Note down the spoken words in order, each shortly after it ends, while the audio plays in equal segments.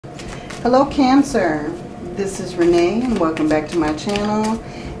Hello Cancer, this is Renee and welcome back to my channel.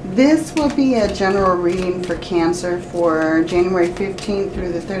 This will be a general reading for Cancer for January 15th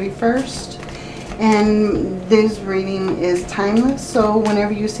through the 31st. And this reading is timeless, so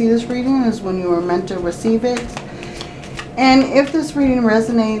whenever you see this reading is when you are meant to receive it. And if this reading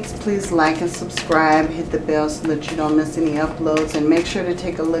resonates, please like and subscribe, hit the bell so that you don't miss any uploads, and make sure to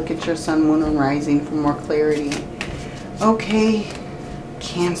take a look at your sun, moon, and rising for more clarity. Okay,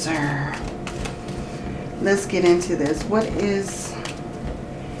 Cancer, let's get into this. What is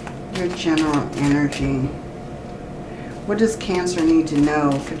your general energy? What does Cancer need to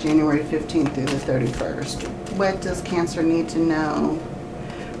know for January 15th through the 31st? What does Cancer need to know?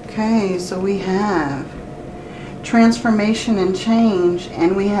 Okay, so we have transformation and change,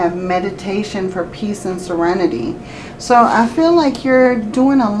 and we have meditation for peace and serenity. So I feel like you're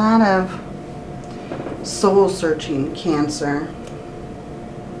doing a lot of soul searching, Cancer,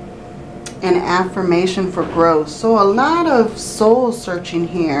 and affirmation for growth. So a lot of soul searching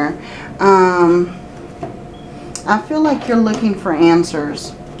here. I feel like you're looking for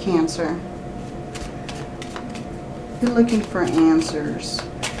answers, Cancer. You're looking for answers.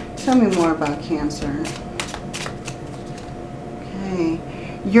 Tell me more about Cancer. Okay.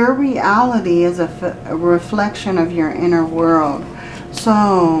 Your reality is a reflection of your inner world.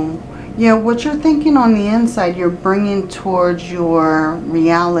 So, yeah, what you're thinking on the inside, you're bringing towards your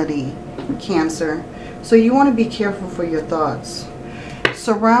reality, Cancer. So you want to be careful for your thoughts.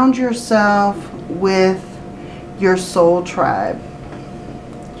 Surround yourself with your soul tribe.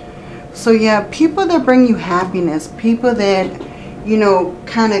 So yeah, people that bring you happiness, people that, you know,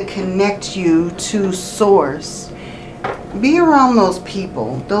 kind of connect you to source. Be around those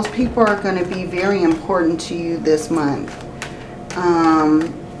people. Those people are going to be very important to you this month.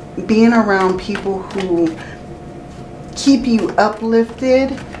 Being around people who keep you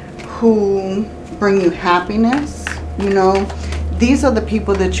uplifted, who bring you happiness, you know, these are the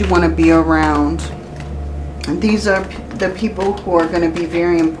people that you want to be around. These are the people who are going to be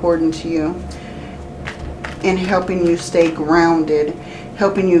very important to you in helping you stay grounded,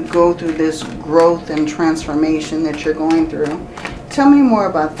 helping you go through this growth and transformation that you're going through. Tell me more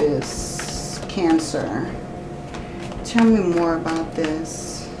about this, Cancer. Tell me more about this.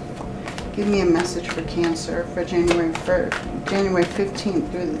 Give me a message for Cancer for January 15th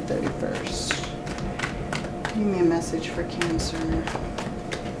through the 31st. Give me a message for Cancer.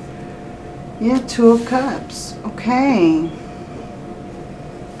 Yeah, Two of Cups. Okay.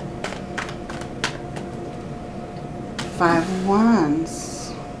 Five of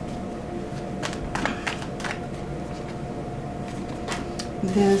Wands.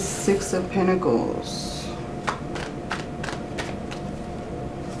 The Six of Pentacles.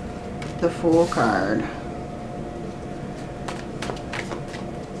 The Fool card.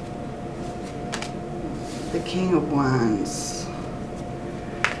 The King of Wands.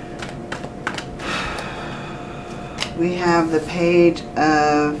 We have the Page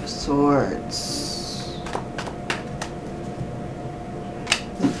of Swords,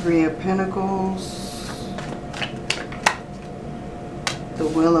 the Three of Pentacles, the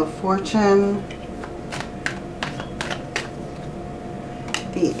Wheel of Fortune,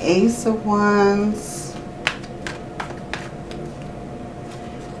 the Ace of Wands,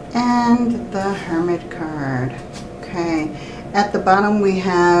 and the Hermit card. Okay, at the bottom we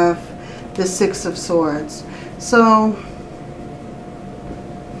have the Six of Swords. So,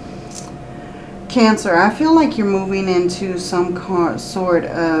 Cancer, I feel like you're moving into some sort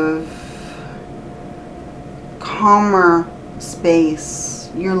of calmer space.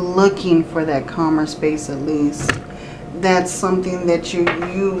 You're looking for that calmer space at least. That's something that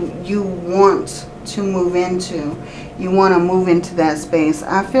you want to move into. You want to move into that space.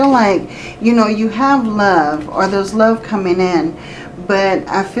 I feel like, you know, you have love, or there's love coming in, but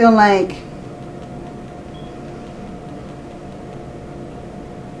I feel like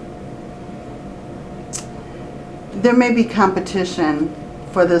there may be competition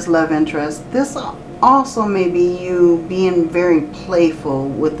for this love interest. This also may be you being very playful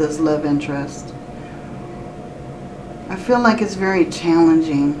with this love interest. I feel like it's very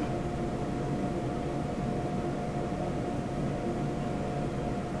challenging.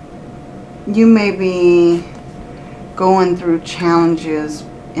 You may be going through challenges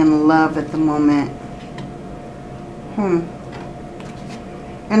in love at the moment.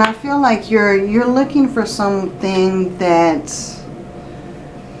 And I feel like you're looking for something that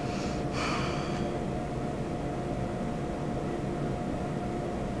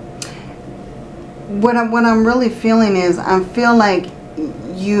what I'm really feeling is I feel like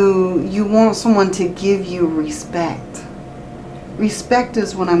you want someone to give you respect. Respect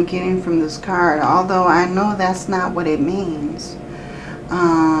is what I'm getting from this card, although I know that's not what it means.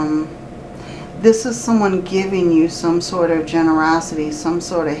 This is someone giving you some sort of generosity, some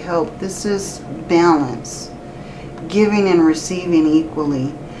sort of help. This is balance, giving and receiving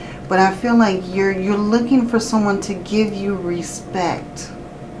equally. But I feel like you're looking for someone to give you respect.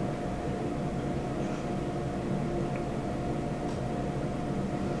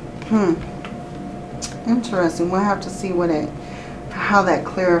 Interesting. We'll have to see how that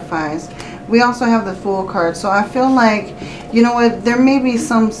clarifies. We also have the Fool card. So I feel like, you know what, there may be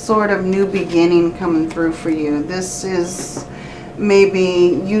some sort of new beginning coming through for you. This is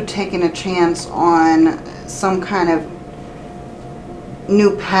maybe you taking a chance on some kind of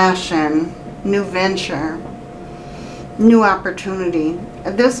new passion, new venture, new opportunity.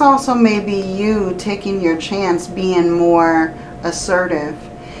 This also may be you taking your chance, being more assertive.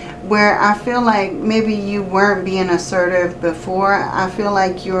 Where I feel like maybe you weren't being assertive before. I feel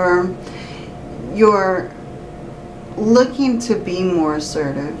like you're looking to be more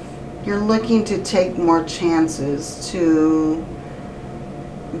assertive. You're looking to take more chances, to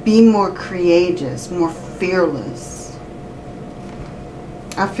be more courageous, more fearless.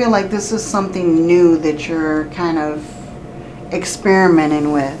 I feel like this is something new that you're kind of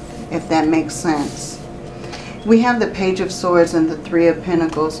experimenting with, if that makes sense. We have the Page of Swords and the Three of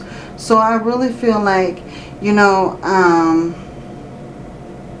Pentacles. So I really feel like, you know,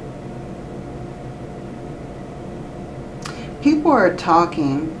 people are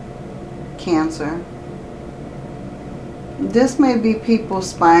talking, Cancer. This may be people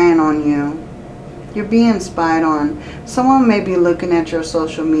spying on you. You're being spied on. Someone may be looking at your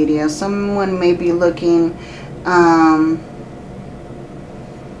social media. Someone may be looking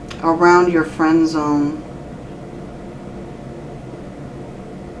around your friend zone.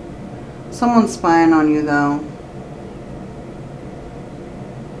 Someone's spying on you, though.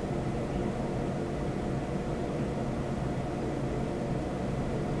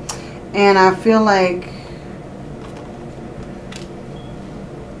 And I feel like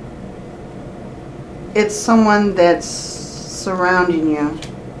it's someone that's surrounding you.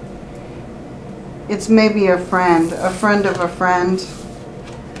 It's maybe a friend of a friend.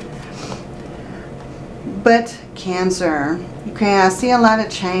 But Cancer, okay, I see a lot of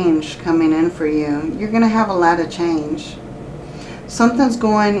change coming in for you. You're going to have a lot of change. Something's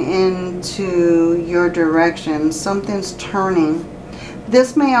going into your direction. Something's turning.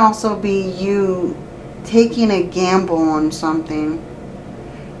 This may also be you taking a gamble on something.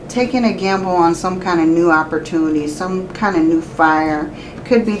 Taking a gamble on some kind of new opportunity, some kind of new fire.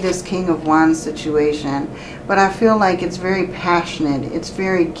 Could be this King of Wands situation. But I feel like it's very passionate. It's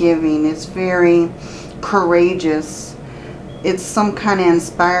very giving. It's very courageous. It's some kind of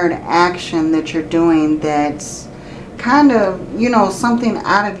inspired action that you're doing that's kind of, you know, something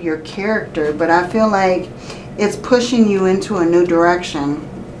out of your character. But I feel like it's pushing you into a new direction.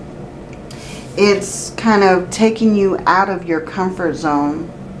 It's kind of taking you out of your comfort zone.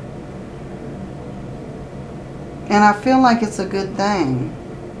 And I feel like it's a good thing.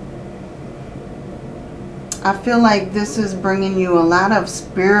 I feel like this is bringing you a lot of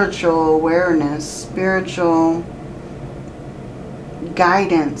spiritual awareness, spiritual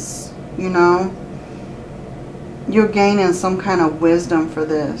guidance, you know. You're gaining some kind of wisdom for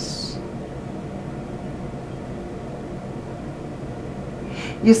this.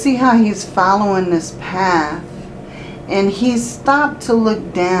 You see how he's following this path, and he's stopped to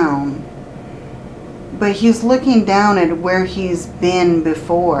look down, but he's looking down at where he's been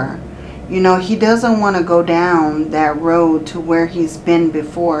before. You know, he doesn't want to go down that road to where he's been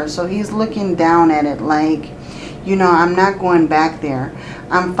before. So he's looking down at it like, you know, I'm not going back there.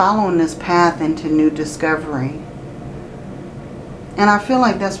 I'm following this path into new discovery. And I feel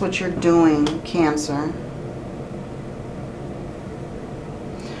like that's what you're doing, Cancer.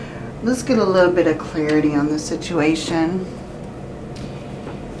 Let's get a little bit of clarity on the situation.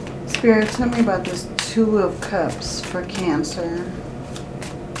 Spirit, tell me about this Two of Cups for Cancer.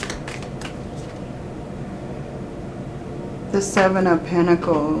 The Seven of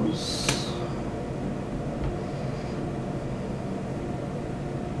Pentacles.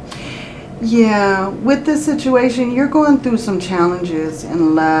 Yeah, with this situation, you're going through some challenges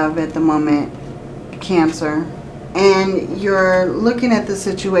in love at the moment, Cancer. And you're looking at the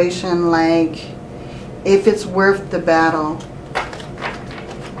situation like if it's worth the battle.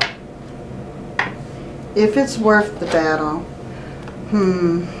 If it's worth the battle.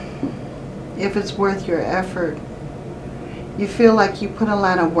 If it's worth your effort. You feel like you put a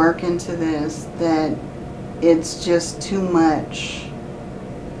lot of work into this, that it's just too much.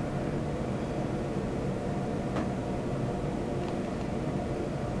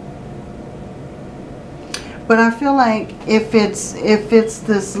 But I feel like if it's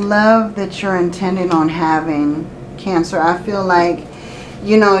this love that you're intending on having, Cancer, I feel like,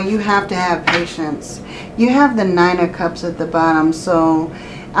 you know, you have to have patience. You have the Nine of Cups at the bottom, so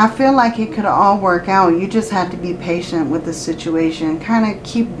I feel like it could all work out. You just have to be patient with the situation. Kind of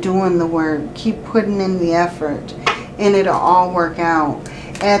keep doing the work. Keep putting in the effort. And it'll all work out.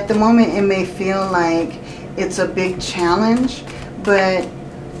 At the moment, it may feel like it's a big challenge. But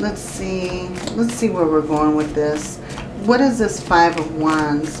let's see. Let's see where we're going with this. What is this Five of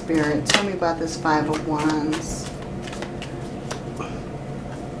Wands, Spirit? Tell me about this Five of Wands.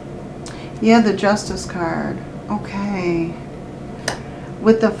 Yeah, the Justice card. Okay.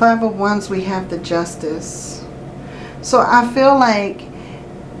 With the Five of Wands, we have the Justice. So I feel like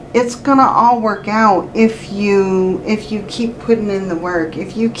it's gonna all work out if you keep putting in the work,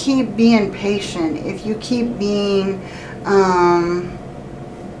 if you keep being patient, if you keep being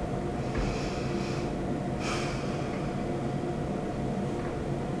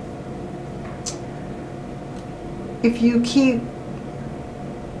if you keep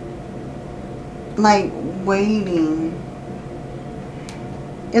like waiting,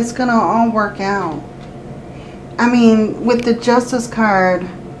 it's gonna all work out. I mean, with the Justice card,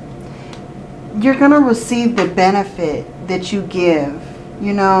 you're gonna receive the benefit that you give.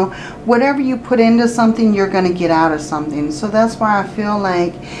 You know, whatever you put into something, you're gonna get out of something. So that's why I feel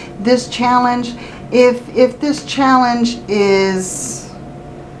like this challenge, if this challenge is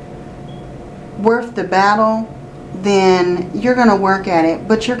worth the battle, then you're going to work at it,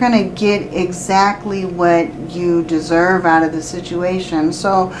 but you're going to get exactly what you deserve out of the situation.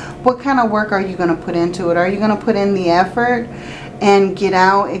 So what kind of work are you going to put into it? Are you going to put in the effort and get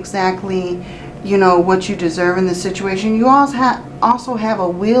out exactly, you know, what you deserve in the situation? You also have a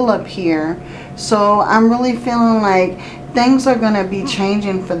wheel up here. So I'm really feeling like things are going to be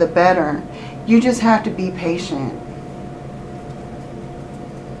changing for the better. You just have to be patient.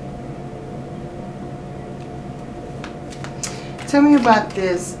 Tell me about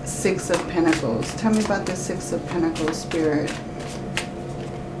this Six of Pentacles. Tell me about the Six of Pentacles, Spirit.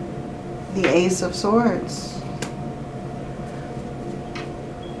 The Ace of Swords.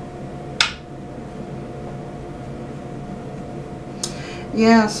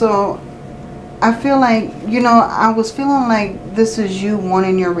 Yeah, so I feel like, you know, I was feeling like this is you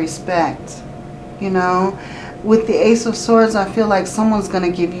wanting your respect, you know. With the Ace of Swords, I feel like someone's going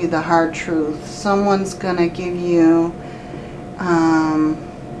to give you the hard truth. Someone's going to give you...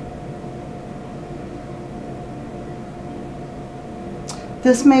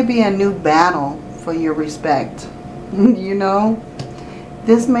 this may be a new battle for your respect. You know,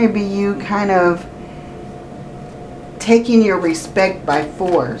 this may be you kind of taking your respect by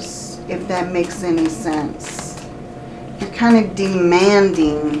force, if that makes any sense. You're kind of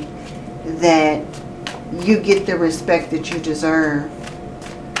demanding that you get the respect that you deserve.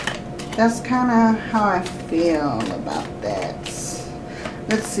 That's kind of how I feel about that.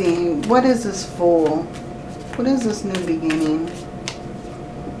 Let's see. What is this Fool? What is this new beginning?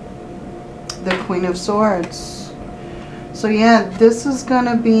 The Queen of Swords. So yeah, this is going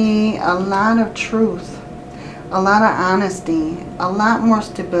to be a lot of truth. A lot of honesty. A lot more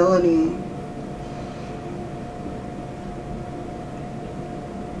stability.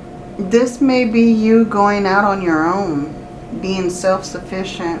 This may be you going out on your own. Being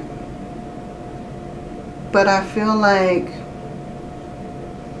self-sufficient. But I feel like,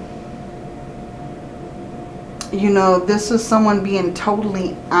 you know, this is someone being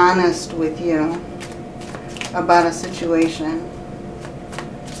totally honest with you about a situation.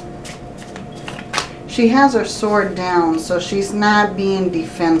 She has her sword down, so she's not being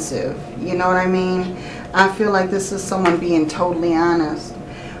defensive. You know what I mean? I feel like this is someone being totally honest.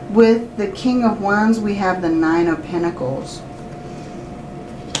 With the King of Wands, we have the Nine of Pentacles.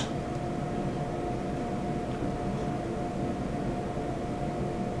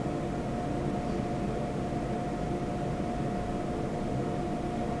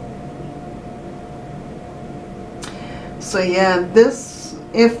 So yeah,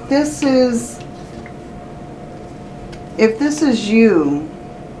 if this is you,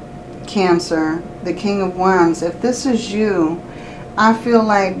 Cancer, the King of Wands, if this is you, I feel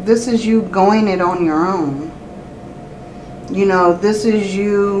like this is you going it on your own. You know, this is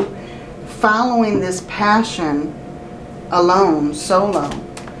you following this passion alone, solo.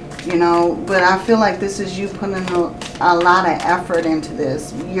 You know, but I feel like this is you putting a lot of effort into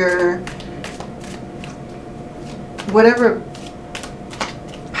this. Whatever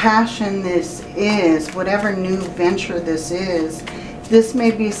passion this is, whatever new venture this is, this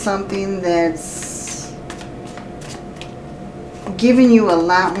may be something that's giving you a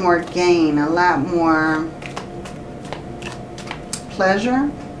lot more gain, a lot more pleasure,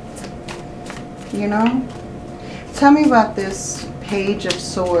 you know. Tell me about this Page of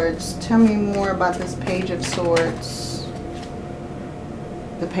Swords. Tell me more about this Page of Swords.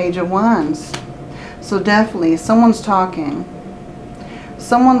 The Page of Wands. So definitely, someone's talking.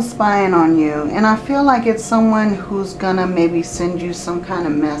 Someone's spying on you. And I feel like it's someone who's gonna maybe send you some kind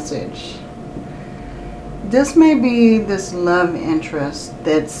of message. This may be this love interest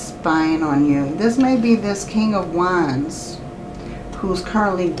that's spying on you. This may be this King of Wands who's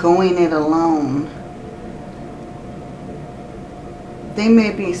currently going it alone. They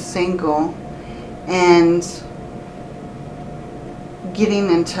may be single and getting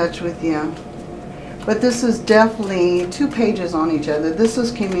in touch with you. But this is definitely two pages on each other. This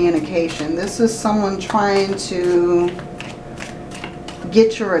is communication. This is someone trying to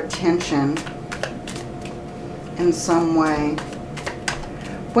get your attention in some way.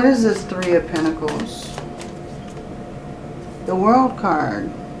 What is this Three of Pentacles? The World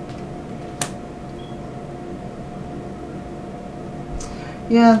card.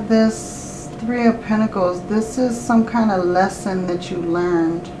 Yeah, this Three of Pentacles, this is some kind of lesson that you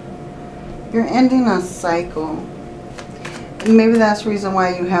learned. You're ending a cycle. And maybe that's the reason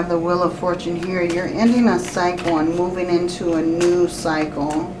why you have the Wheel of Fortune here. You're ending a cycle and moving into a new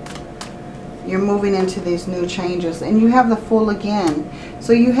cycle. You're moving into these new changes. And you have the Fool again.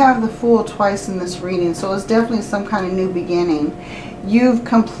 So you have the Fool twice in this reading. So it's definitely some kind of new beginning. You've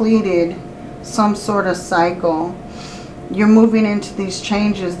completed some sort of cycle. You're moving into these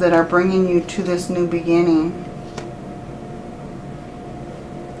changes that are bringing you to this new beginning.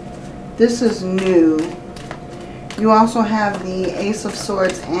 This is new. You also have the Ace of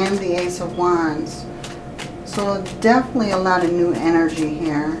Swords and the Ace of Wands. So definitely a lot of new energy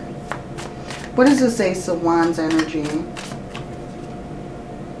here. What is this Ace of Wands energy?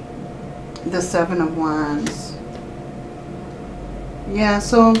 The Seven of Wands. Yeah,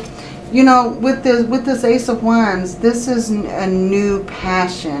 so, you know, with this Ace of Wands, this is a new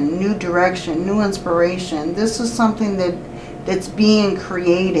passion, new direction, new inspiration. This is something that's being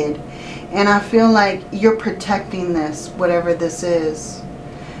created. And I feel like you're protecting this, whatever this is.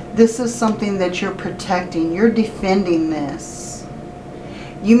 This is something that you're protecting. You're defending this.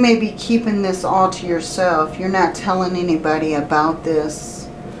 You may be keeping this all to yourself. You're not telling anybody about this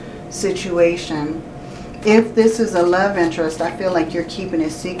situation. If this is a love interest, I feel like you're keeping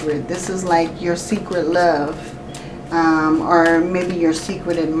it secret. This is like your secret love. Or maybe your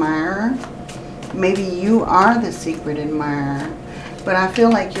secret admirer. Maybe you are the secret admirer. But I feel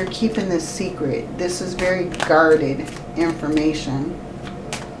like you're keeping this secret. This is very guarded information.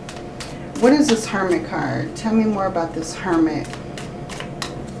 What is this Hermit card? Tell me more about this Hermit.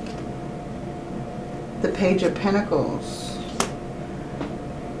 The Page of Pentacles.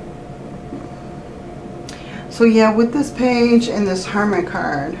 So yeah, with this page and this Hermit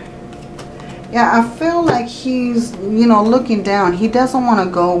card, yeah, I feel like he's, you know, looking down. He doesn't want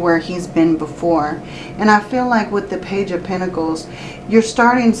to go where he's been before. And I feel like with the Page of Pentacles, you're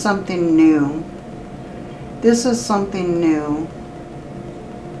starting something new. This is something new.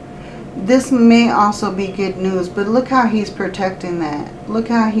 This may also be good news, but look how he's protecting that. Look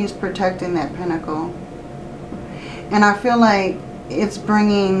how he's protecting that pentacle. And I feel like it's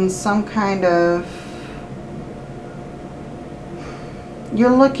bringing some kind of...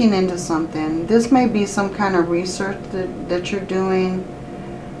 You're looking into something. This may be some kind of research that you're doing.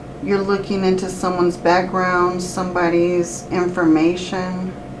 You're looking into someone's background, somebody's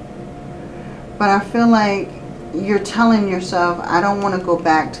information. But I feel like you're telling yourself, I don't want to go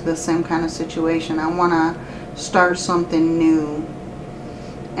back to the same kind of situation. I want to start something new.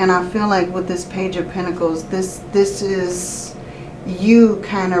 And I feel like with this Page of Pentacles, this is you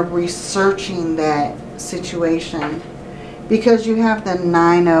kind of researching that situation. Because you have the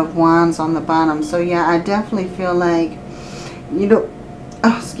Nine of Wands on the bottom. So yeah, I definitely feel like, you know,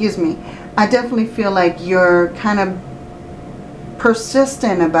 oh, excuse me. I definitely feel like you're kind of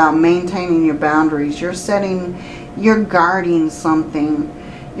persistent about maintaining your boundaries. You're guarding something.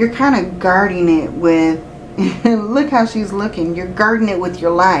 You're kind of guarding it with, look how she's looking. You're guarding it with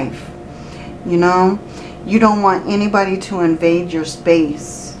your life. You know, you don't want anybody to invade your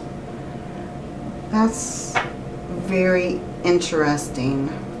space. That's very interesting,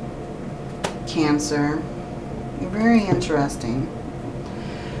 Cancer. Very interesting.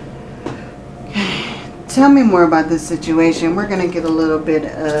 Okay. Tell me more about this situation. We're going to get a little bit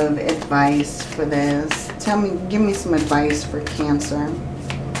of advice for this. Give me some advice for Cancer.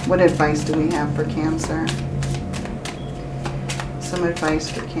 What advice do we have for Cancer? Some advice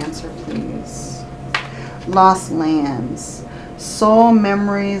for Cancer, please. Lost lands. Soul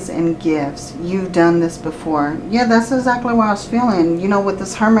memories and gifts. You've done this before. Yeah, that's exactly what I was feeling. You know, with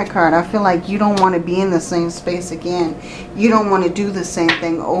this Hermit card, I feel like you don't want to be in the same space again. You don't want to do the same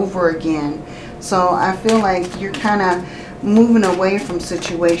thing over again. So I feel like you're kind of moving away from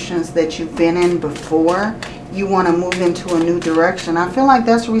situations that you've been in before. You want to move into a new direction. I feel like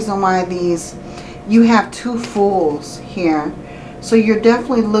that's the reason why you have 2 Fools here. So you're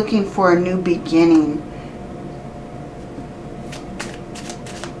definitely looking for a new beginning.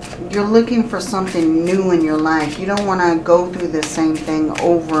 You're looking for something new in your life. You don't want to go through the same thing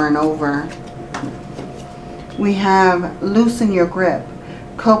over and over. We have loosen your grip,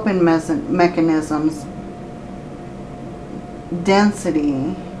 coping mechanisms,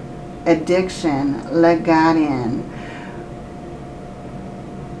 density, addiction, let God in.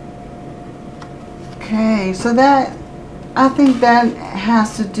 Okay, so that, I think that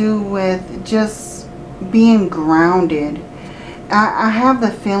has to do with just being grounded. I have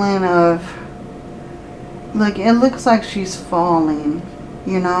the feeling of, look, it looks like she's falling,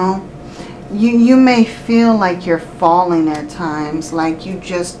 you know. You may feel like you're falling at times, like you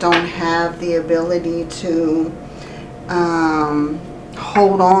just don't have the ability to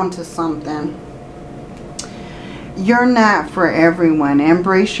hold on to something. You're not for everyone.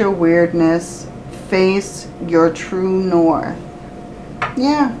 Embrace your weirdness. Face your true north.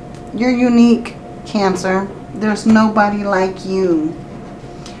 Yeah, you're unique, Cancer. There's nobody like you.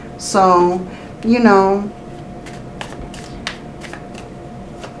 So, you know,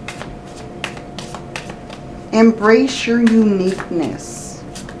 embrace your uniqueness.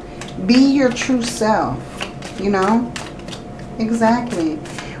 Be your true self, you know. Exactly.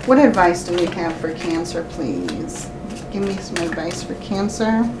 What advice do we have for Cancer, please? Give me some advice for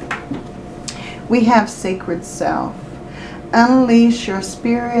Cancer. We have sacred self. Unleash your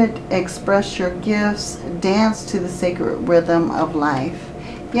spirit, express your gifts, dance to the sacred rhythm of life.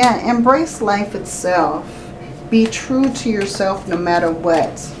 Yeah, embrace life itself. Be true to yourself no matter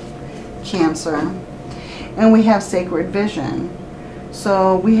what, Cancer. And we have sacred vision.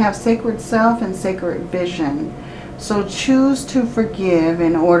 So we have sacred self and sacred vision. So choose to forgive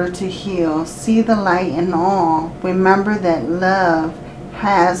in order to heal. See the light in all. Remember that love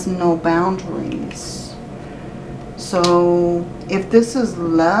has no boundaries. So if this is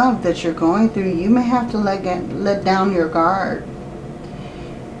love that you're going through, you may have to let down your guard.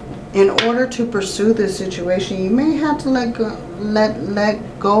 In order to pursue this situation, you may have to let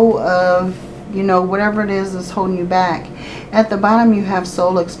go of, you know, whatever it is that's holding you back. At the bottom, you have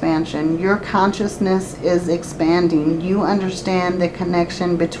soul expansion. Your consciousness is expanding. You understand the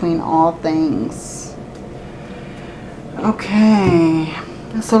connection between all things. Okay,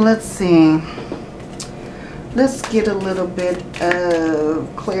 so let's see. Let's get a little bit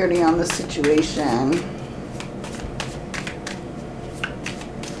of clarity on the situation.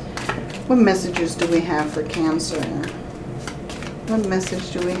 What messages do we have for Cancer? What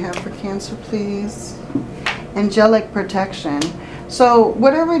message do we have for Cancer, please? Angelic protection. So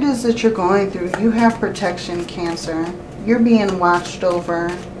whatever it is that you're going through, you have protection, Cancer. You're being watched over.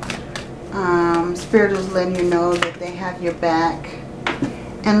 Spirit is letting you know that they have your back.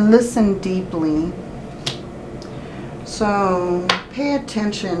 And listen deeply. So pay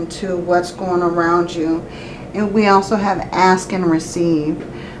attention to what's going around you. And we also have ask and receive.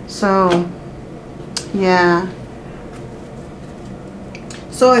 So, yeah.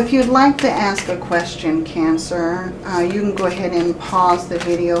 So if you'd like to ask a question, Cancer, you can go ahead and pause the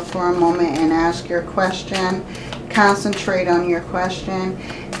video for a moment and ask your question. Concentrate on your question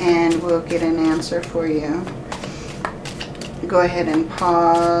and we'll get an answer for you. Go ahead and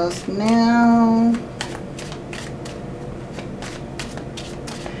pause now.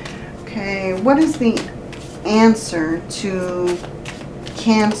 Okay, what is the answer to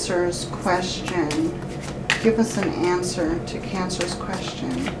Cancer's question? Give us an answer to Cancer's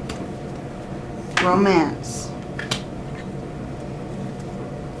question. Romance.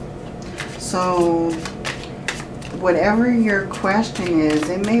 So, whatever your question is,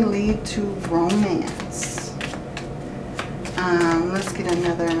 it may lead to romance. Let's get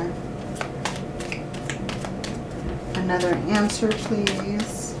another answer,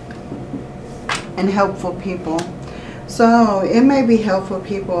 please. And helpful people. So it may be helpful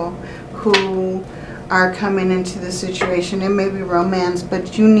people who are coming into the situation. It may be romance,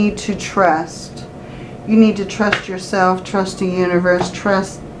 but you need to trust. You need to trust yourself, trust the universe,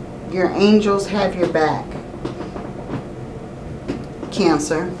 trust your angels have your back,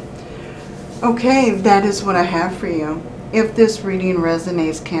 Cancer. Okay, that is what I have for you. If this reading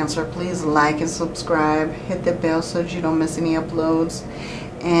resonates, Cancer, please like and subscribe. Hit the bell so that you don't miss any uploads.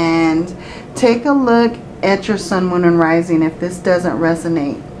 And take a look at your sun, moon, and rising if this doesn't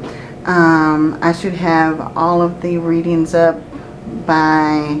resonate. I should have all of the readings up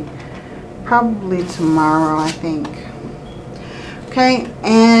by probably tomorrow, I think. Okay,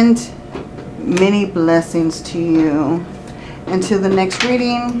 and many blessings to you. Until the next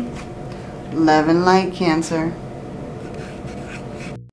reading, love and light, Cancer.